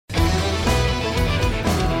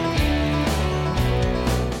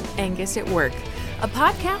Angus at Work, a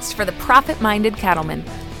podcast for the profit-minded cattleman.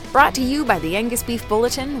 Brought to you by the Angus Beef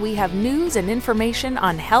Bulletin, we have news and information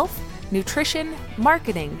on health, nutrition,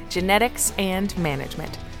 marketing, genetics, and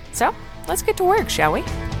management. So, let's get to work, shall we?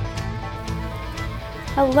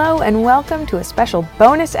 Hello and welcome to a special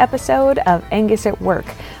bonus episode of Angus at Work.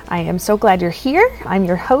 I am so glad you're here. I'm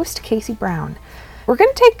your host, Casey Brown. We're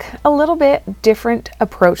going to take a little bit different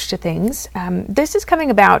approach to things. This is coming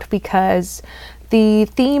about because the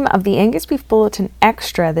theme of the Angus Beef Bulletin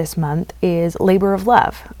Extra this month is Labor of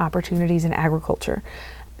Love, Opportunities in Agriculture.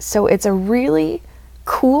 So it's a really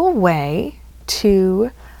cool way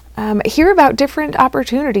to hear about different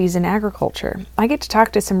opportunities in agriculture. I get to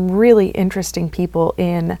talk to some really interesting people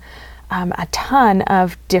in a ton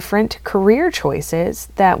of different career choices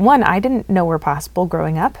that, one, I didn't know were possible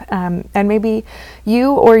growing up, and maybe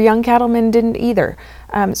you or young cattlemen didn't either.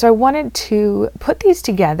 So I wanted to put these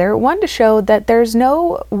together, one, to show that there's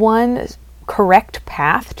no one correct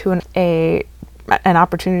path to an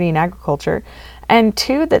opportunity in agriculture, and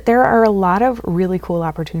two, that there are a lot of really cool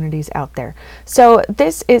opportunities out there. So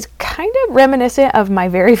this is kind of reminiscent of my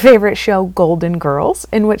very favorite show, Golden Girls,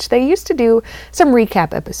 in which they used to do some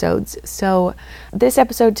recap episodes. So this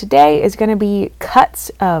episode today is going to be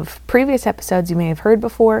cuts of previous episodes you may have heard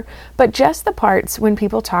before, but just the parts when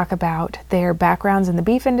people talk about their backgrounds in the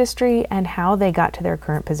beef industry and how they got to their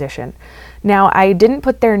current position. Now, I didn't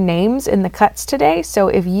put their names in the cuts today, so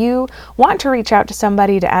if you want to reach out to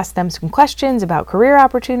somebody to ask them some questions about career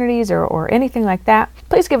opportunities or anything like that,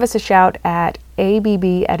 please give us a shout at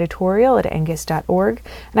abbeditorial@angus.org,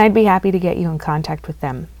 and I'd be happy to get you in contact with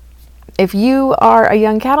them. If you are a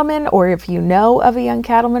young cattleman or if you know of a young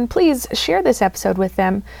cattleman, please share this episode with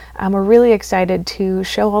them. We're really excited to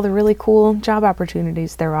show all the really cool job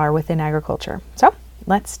opportunities there are within agriculture. So,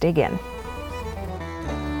 let's dig in.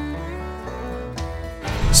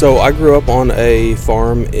 So I grew up on a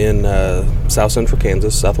farm in south central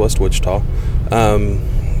Kansas, southwest Wichita.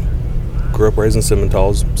 Grew up raising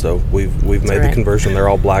Simmentals, so we've made the conversion. They're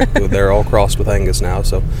all black. They're all crossed with Angus now.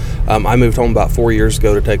 So I moved home about 4 years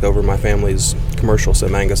ago to take over my family's commercial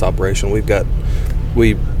Sim Angus operation. We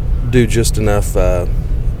do just enough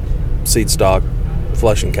seed stock,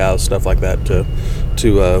 flushing cows, stuff like that to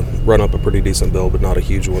run up a pretty decent bill, but not a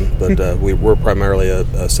huge one. But we're primarily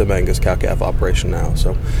a Sim Angus cow-calf operation now.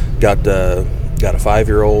 So got a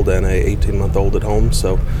 5-year-old and a 18-month-old at home.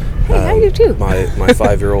 So I do too. my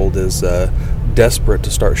 5-year-old is desperate to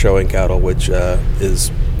start showing cattle, which is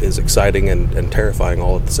exciting and terrifying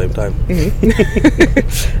all at the same time.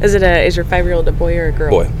 Mm-hmm. Is your 5-year-old a boy or a girl?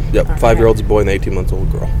 Boy. Yep. All 5-year-old's a boy and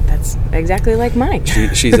 18-month-old girl. That's exactly like mine.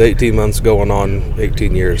 She's 18 months going on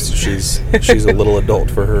 18 years. She's a little adult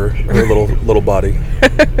for her little body.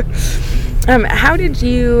 How did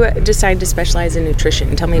you decide to specialize in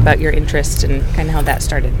nutrition? Tell me about your interest and kind of how that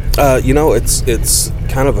started. It's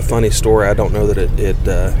kind of a funny story. I don't know that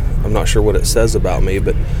I'm not sure what it says about me,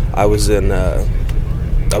 but I was in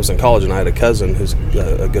college and I had a cousin who's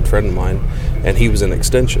a good friend of mine, and he was in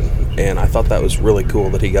extension, and I thought that was really cool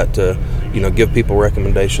that he got to, give people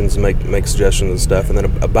recommendations and make suggestions and stuff. And then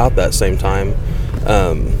about that same time,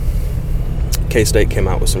 K-State came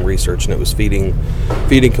out with some research, and it was feeding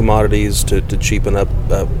commodities to cheapen up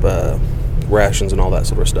rations and all that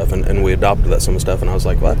sort of stuff, and we adopted that some stuff, and I was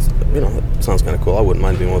like, well, that sounds kind of cool. I wouldn't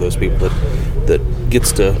mind being one of those people that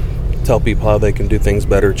gets to tell people how they can do things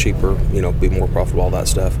better, cheaper, be more profitable, all that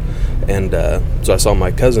stuff. And so I saw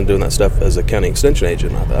my cousin doing that stuff as a county extension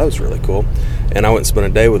agent, and I thought that was really cool. And I went and spent a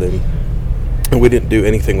day with him, and we didn't do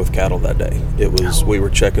anything with cattle that day. We were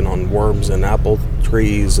checking on worms and apple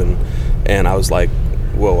trees, and I was like,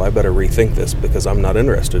 whoa, I better rethink this because I'm not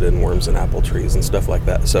interested in worms and apple trees and stuff like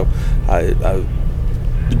that. So I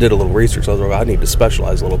did a little research. I was like, I need to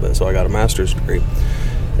specialize a little bit. So I got a master's degree,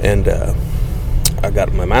 and I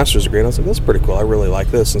got my master's degree, and I was like, that's pretty cool. I really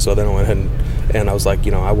like this. And so then I went ahead and I was like,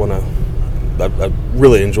 I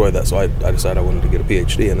really enjoyed that. So I decided I wanted to get a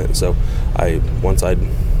PhD in it. So once I'd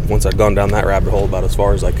gone down that rabbit hole about as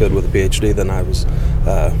far as I could with a PhD, then I was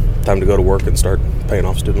time to go to work and start paying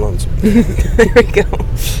off student loans. There we go.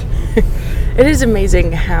 It is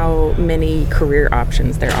amazing how many career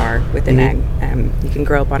options there are within ag. You can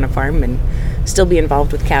grow up on a farm and still be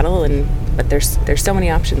involved with cattle, but there's so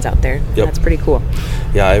many options out there. Yep. That's pretty cool.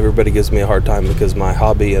 Yeah, everybody gives me a hard time because my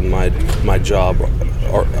hobby and my job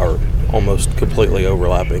are almost completely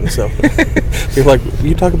overlapping. So you're like,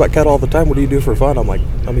 you talk about cattle all the time. What do you do for fun? I'm like,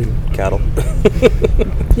 cattle.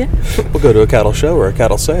 Yeah. We'll go to a cattle show or a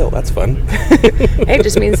cattle sale. That's fun. Hey, it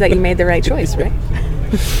just means that you made the right choice, right?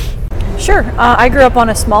 Sure. I grew up on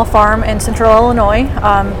a small farm in central Illinois,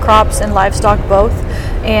 crops and livestock both,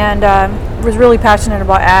 and was really passionate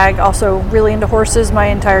about ag, also really into horses my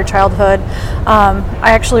entire childhood.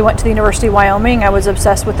 I actually went to the University of Wyoming. I was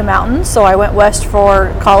obsessed with the mountains, so I went west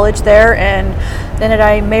for college there, and then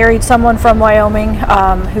I married someone from Wyoming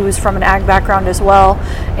who was from an ag background as well,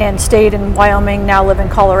 and stayed in Wyoming, now live in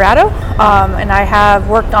Colorado, and I have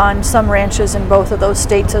worked on some ranches in both of those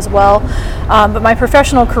states as well. But my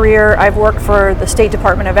professional career, I've worked for the State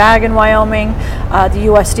Department of Ag in Wyoming, the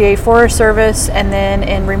USDA Forest Service, and then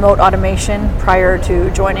in remote automation prior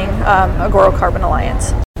to joining Agoro Carbon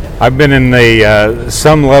Alliance. I've been in the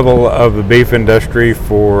some level of the beef industry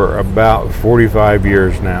for about 45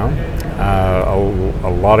 years now. A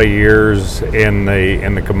lot of years in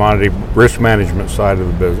the commodity risk management side of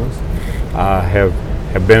the business.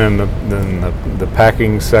 Have been in the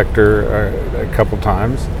packing sector a couple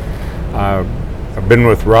times. I've been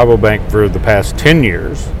with Rabobank for the past 10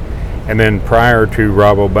 years, and then prior to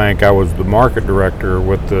Rabobank, I was the market director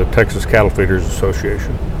with the Texas Cattle Feeders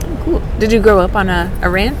Association. Cool. Did you grow up on a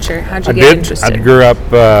ranch, or how'd you get interested? I grew up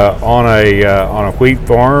on a wheat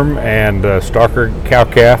farm and stocker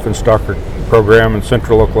cow-calf and stocker program in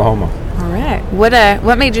central Oklahoma. All right.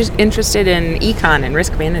 What made you interested in econ and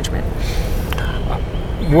risk management?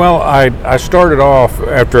 Well, I started off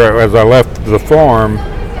as I left the farm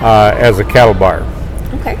as a cattle buyer.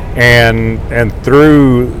 Okay. And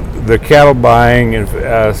through the cattle buying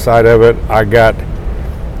side of it, I got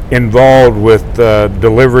involved with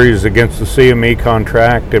deliveries against the CME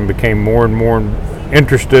contract and became more and more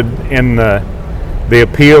interested in the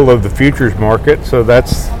appeal of the futures market. So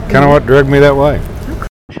that's kind of what dragged me that way.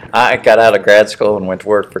 I got out of grad school and went to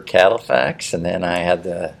work for CattleFax, and then I had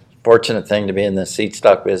the fortunate thing to be in the seed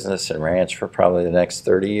stock business and ranch for probably the next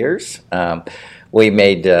 30 years. We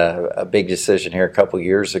made a big decision here a couple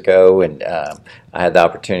years ago, and I had the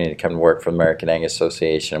opportunity to come to work for the American Angus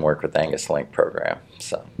Association and work with the Angus Link program.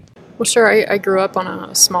 So, well, sure. I grew up on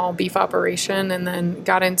a small beef operation and then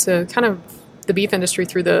got into kind of the beef industry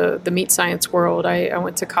through the meat science world. I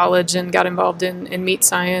went to college and got involved in meat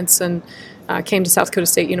science, and came to South Dakota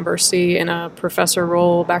State University in a professor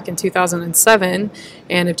role back in 2007,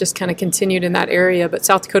 and have just kind of continued in that area. But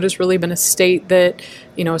South Dakota's really been a state that,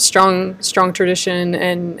 a strong tradition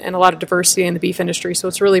and a lot of diversity in the beef industry. So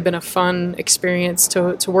it's really been a fun experience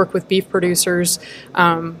to work with beef producers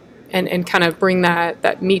and kind of bring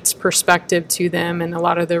that meats perspective to them and a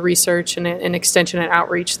lot of the research and extension and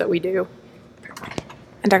outreach that we do.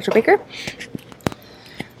 And Dr. Baker?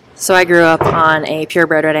 So I grew up on a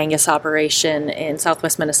purebred Red Angus operation in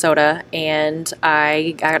southwest Minnesota, and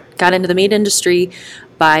I got into the meat industry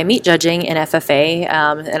by meat judging in FFA,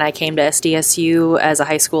 and I came to SDSU as a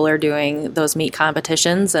high schooler doing those meat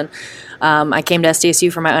competitions, and I came to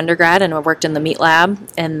SDSU for my undergrad and I worked in the meat lab,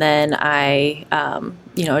 and then I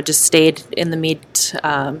just stayed in the meat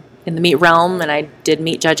realm, and I did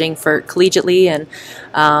meat judging for collegiately,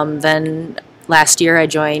 and then last year I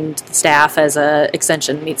joined the staff as a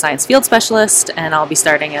Extension Meat Science Field Specialist, and I'll be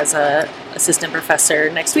starting as a assistant professor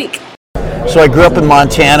next week. So I grew up in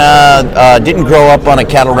Montana, didn't grow up on a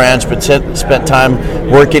cattle ranch, but spent time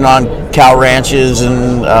working on cow ranches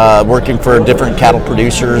and working for different cattle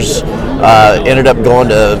producers. Ended up going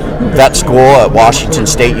to vet school at Washington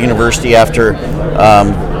State University after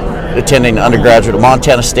attending undergraduate at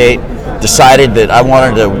Montana State. Decided that I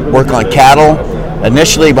wanted to work on cattle.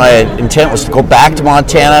 Initially, my intent was to go back to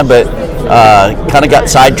Montana, but kind of got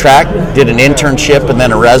sidetracked, did an internship and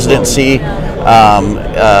then a residency,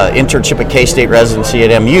 internship at K-State, residency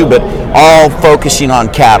at MU, but all focusing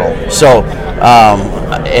on cattle. So,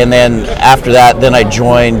 and then after that, then I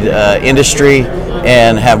joined industry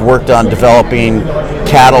and have worked on developing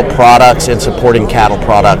cattle products and supporting cattle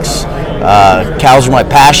products. Cows are my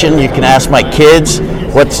passion. You can ask my kids,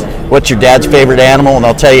 what's your dad's favorite animal, and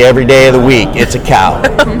they'll tell you every day of the week it's a cow.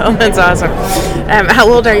 Oh, that's awesome. How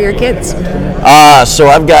old are your kids? So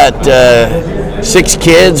I've got 6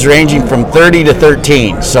 kids ranging from 30 to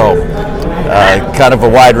 13, so kind of a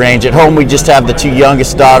wide range. At home we just have the 2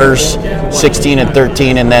 youngest daughters, 16 and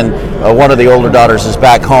 13, and then one of the older daughters is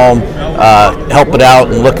back home helping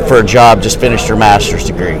out and looking for a job, just finished her master's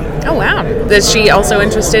degree. Oh wow. Is she also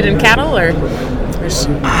interested in cattle, or?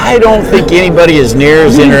 I don't think anybody is near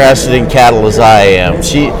as interested in cattle as I am.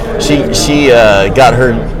 She got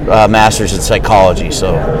her master's in psychology,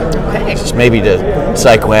 so just maybe to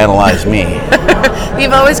psychoanalyze me.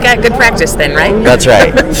 You've always got good practice then, right? That's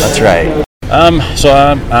right. That's right. So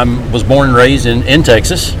I was born and raised in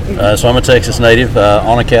Texas, so I'm a Texas native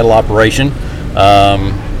on a cattle operation.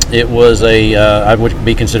 It was I would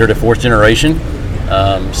be considered a fourth generation.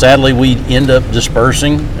 Sadly, we end up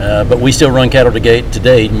dispersing, but we still run cattle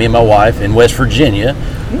today, me and my wife, in West Virginia,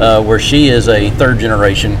 where she is a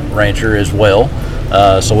third-generation rancher as well.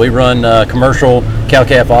 So we run commercial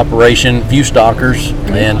cow-calf operation, few stockers,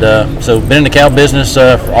 and so been in the cow business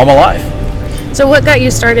all my life. So what got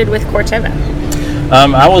you started with Corteva?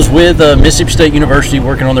 I was with Mississippi State University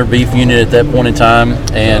working on their beef unit at that point in time,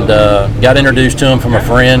 and got introduced to them from a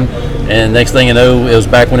friend. And next thing you know, it was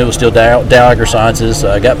back when it was still Dow AgroSciences.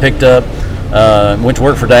 I got picked up, went to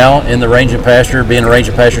work for Dow in the range and pasture, being a range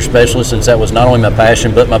and pasture specialist, since that was not only my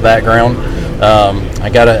passion but my background.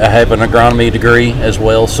 I have an agronomy degree as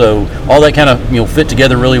well, so all that kind of fit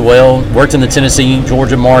together really well. Worked in the Tennessee,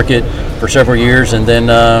 Georgia market for several years, and then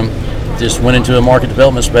just went into a market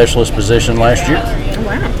development specialist position last year. Oh,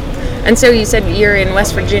 wow. And so you said you're in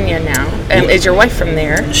West Virginia now. Is your wife from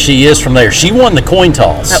there? She is from there. She won the coin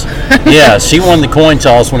toss. Oh. Yeah, she won the coin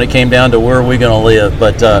toss when it came down to where we're going to live.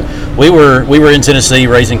 But we were in Tennessee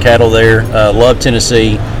raising cattle there. Love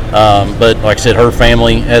Tennessee. But like I said, her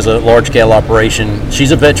family has a large cattle operation. She's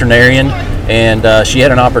a veterinarian, and she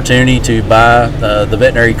had an opportunity to buy the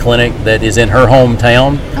veterinary clinic that is in her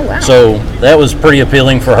hometown. Oh, wow. So that was pretty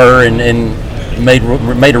appealing for her, and made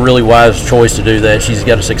a really wise choice to do that. She's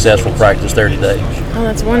got a successful practice there today. Oh,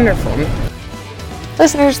 that's wonderful.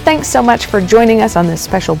 Listeners, thanks so much for joining us on this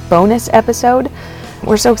special bonus episode.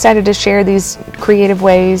 We're so excited to share these creative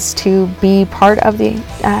ways to be part of the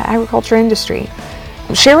agriculture industry.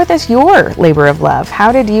 Share with us your labor of love.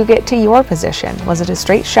 How did you get to your position? Was it a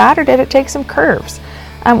straight shot or did it take some curves?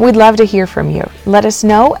 We'd love to hear from you. Let us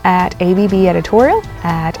know at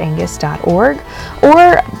abbeditorial@angus.org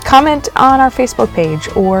or comment on our Facebook page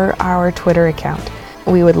or our Twitter account.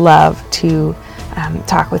 We would love to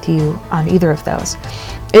talk with you on either of those.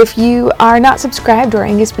 If you are not subscribed to our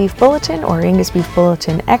Angus Beef Bulletin or Angus Beef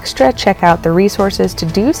Bulletin Extra, check out the resources to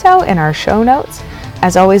do so in our show notes.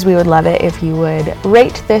 As always, we would love it if you would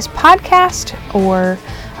rate this podcast or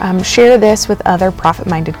share this with other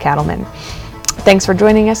profit-minded cattlemen. Thanks for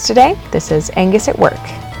joining us today. This is Angus at Work.